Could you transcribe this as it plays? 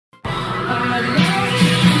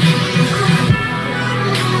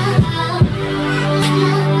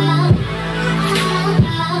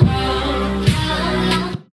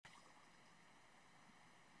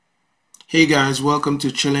Hey guys, welcome to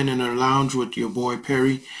Chilling in a Lounge with your boy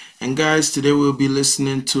Perry. And guys, today we'll be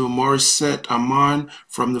listening to Morissette Amon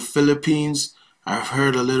from the Philippines. I've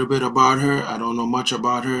heard a little bit about her. I don't know much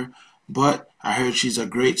about her, but I heard she's a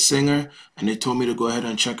great singer and they told me to go ahead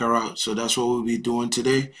and check her out. So that's what we'll be doing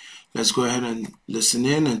today. Let's go ahead and listen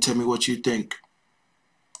in and tell me what you think.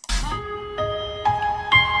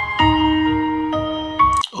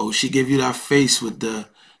 Oh, she gave you that face with the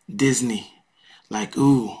Disney. Like,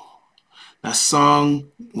 ooh. That song,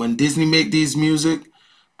 when Disney make these music,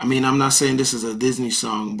 I mean, I'm not saying this is a Disney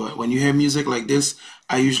song, but when you hear music like this,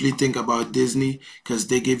 I usually think about Disney because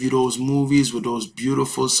they give you those movies with those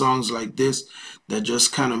beautiful songs like this that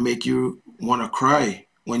just kind of make you want to cry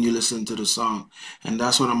when you listen to the song. And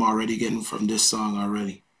that's what I'm already getting from this song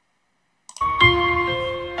already.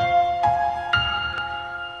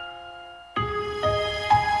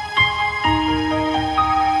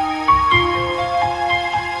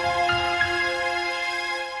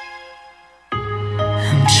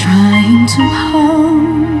 Trying to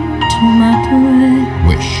hold my breath.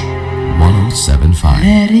 Wish 1075.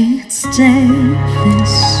 Let it stay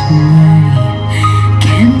this way.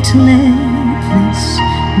 Can't let this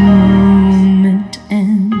moment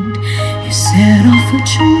end. You set off a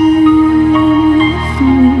dream with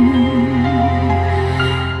me,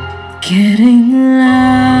 getting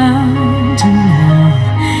louder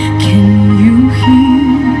now. Can you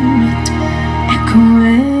hear it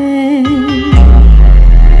echoing?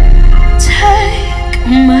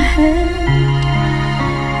 My hand,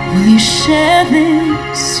 will you share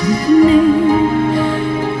this with me?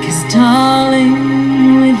 'Cause darling,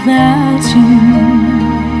 without you,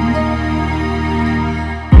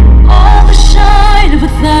 all the shine of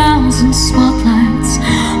 1,000 spotlights,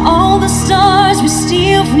 all the stars we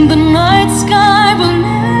steal from the night sky will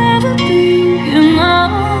never be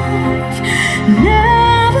enough,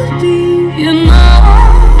 never be enough.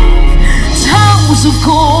 Towers of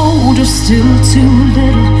gold are still too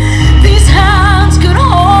little. These hands could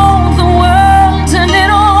hold the world, and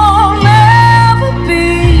it'll never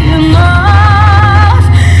be enough,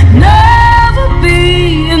 never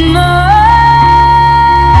be enough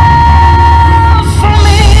for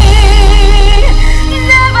me.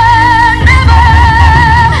 Never, never,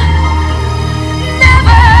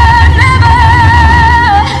 never, never,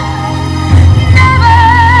 never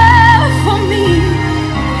for me,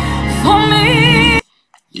 for me.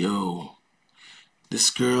 Yo, this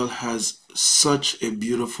girl has such a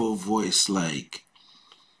beautiful voice. Like,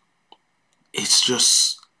 it's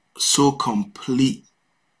just so complete.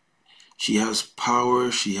 She has power.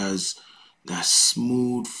 She has that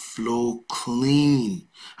smooth flow, clean.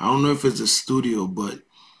 I don't know if it's a studio, but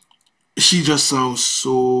she just sounds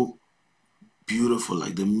so beautiful.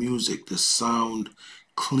 Like the music, the sound,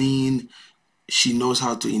 clean. She knows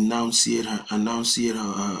how to enunciate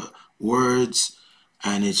her words,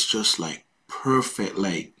 and it's just like perfect.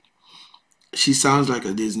 Like, she sounds like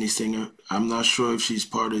a Disney singer. I'm not sure if she's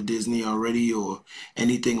part of Disney already or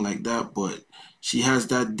anything like that, but she has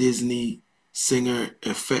that Disney singer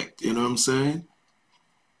effect, you know what I'm saying?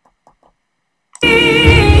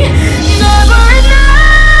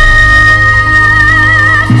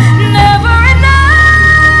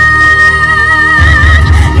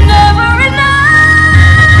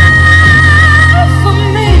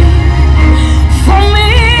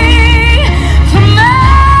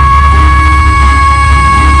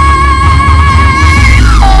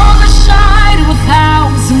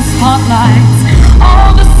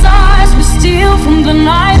 All the stars we steal from the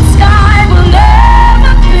night sky will never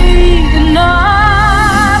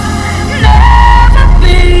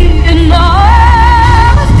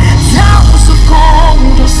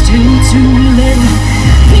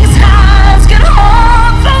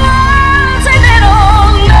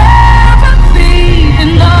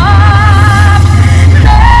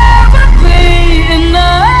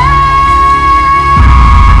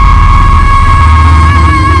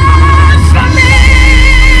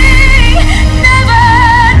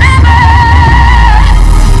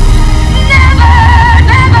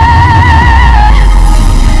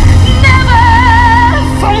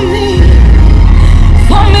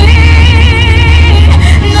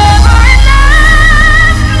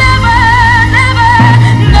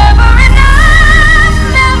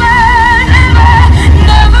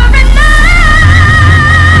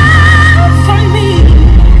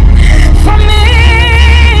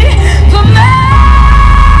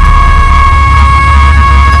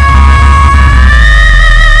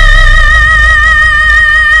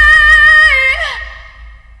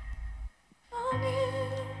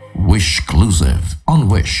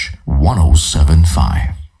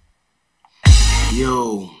 1075.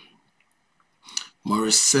 Yo,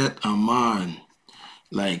 Morissette Amon.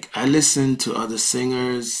 Like, I listen to other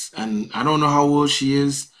singers, and I don't know how old she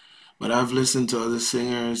is, but I've listened to other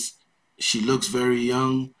singers. She looks very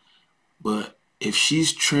young, but if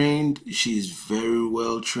she's trained, she's very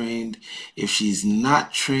well trained. If she's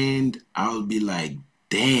not trained, I'll be like,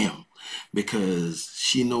 damn, because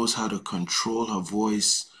she knows how to control her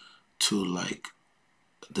voice to like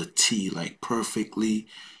the T, like perfectly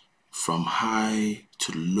from high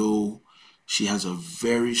to low. She has a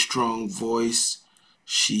very strong voice.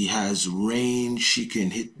 She has range. She can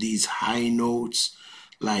hit these high notes.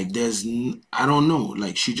 Like I don't know.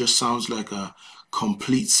 Like she just sounds like a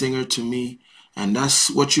complete singer to me. And that's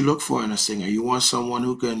what you look for in a singer. You want someone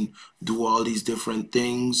who can do all these different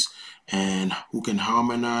things and who can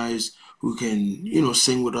harmonize, who can,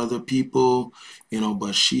 sing with other people,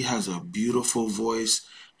 but she has a beautiful voice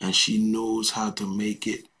and she knows how to make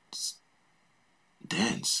it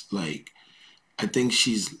dance. Like I think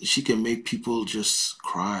she can make people just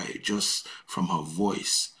cry just from her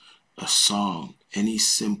voice. A song, any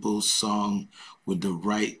simple song with the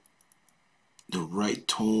right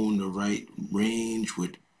tone, the right range,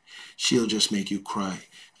 with she'll just make you cry.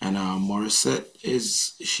 And Morissette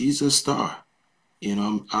she's a star.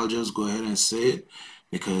 I'll just go ahead and say it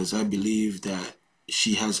because I believe that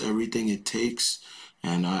she has everything it takes.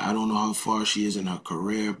 And I don't know how far she is in her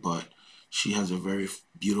career, but she has a very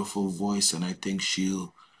beautiful voice, and I think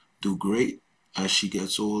she'll do great as she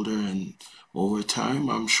gets older. And over time,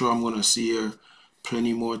 I'm sure I'm going to see her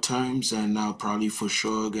plenty more times, and I'll probably for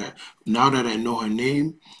sure get, now that I know her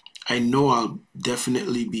name, I know I'll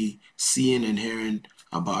definitely be seeing and hearing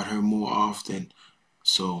about her more often.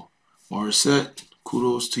 So, Morissette,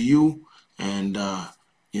 kudos to you. And,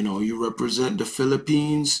 you represent the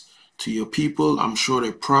Philippines to your people. I'm sure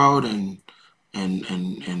they're proud and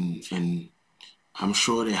I'm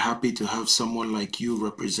sure they're happy to have someone like you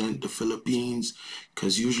represent the Philippines,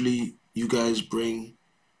 because usually you guys bring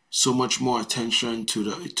so much more attention to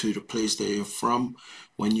the place that you're from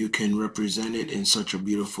when you can represent it in such a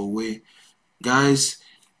beautiful way. Guys,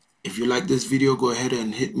 if you like this video, go ahead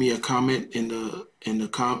and hit me a comment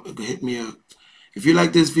hit me a if you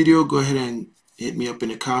like this video, go ahead and hit me up in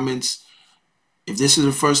the comments. If this is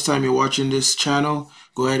the first time you're watching this channel,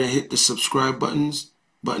 go ahead and hit the subscribe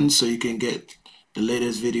button so you can get the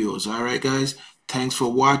latest videos. All right, guys, thanks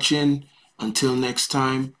for watching. Until next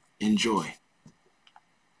time, enjoy.